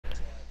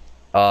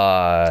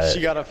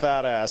She got a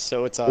fat ass,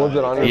 so it's Was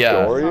it on your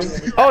Yeah. story?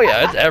 Oh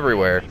yeah, it's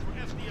everywhere.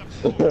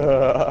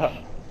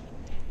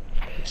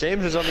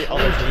 James is on the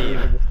other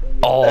team.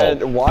 Oh,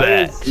 And why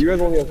bet. is you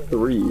guys only have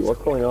 3?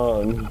 What's going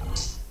on?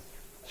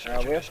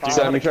 We have five.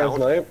 Sam, you trying to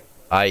snipe?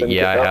 Yeah,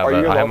 Are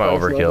you I have my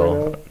allowed to snipe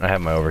overkill. right I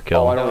have my Oh, I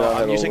overkill. don't know. No,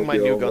 I'm using my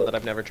new gun that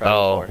I've never tried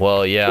Oh, before.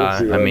 well, yeah.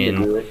 I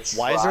mean,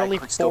 Why is there only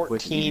Quick scope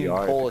with 14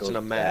 EDR, bullets it in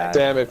a goes mag?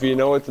 Sam, if you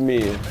know it's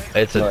me.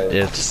 it's Right.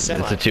 a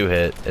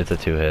 2-hit. It's a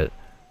 2-hit.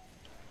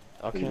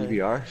 Okay.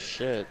 EBR?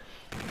 Shit.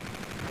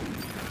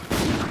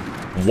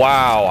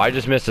 Wow, I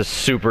just missed a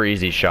super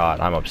easy shot.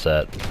 I'm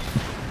upset.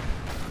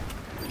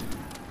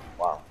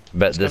 Wow.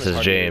 Bet this gun is is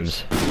hard to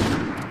James.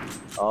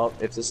 Oh,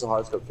 if this is a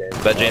hard scope game.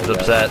 Bet James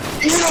upset.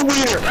 Eat a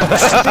wiener!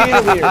 Eat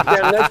a wiener!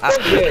 Damn, that's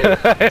so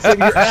gay. Sam,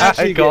 you're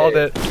actually I called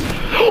gay. it.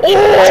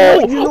 Oh!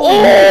 You know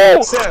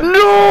Oh! Sam,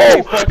 No!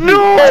 hey, fuck you. I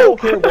No! don't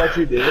care what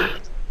you did.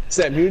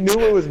 Sam, you knew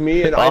it was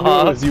me, and I knew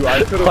it was you. I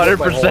could have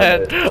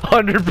 100%,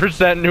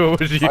 100% knew it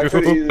was you. I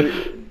could easily.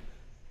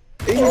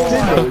 You did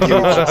know it was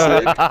you,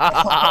 sick.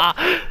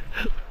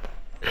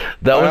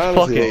 That I was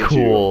honestly fucking hate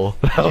cool.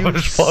 That You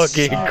was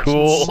fucking suck.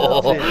 cool.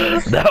 Stop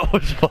it. That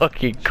was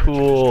fucking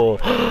cool.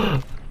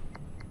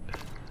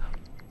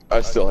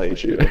 I still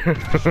hate you.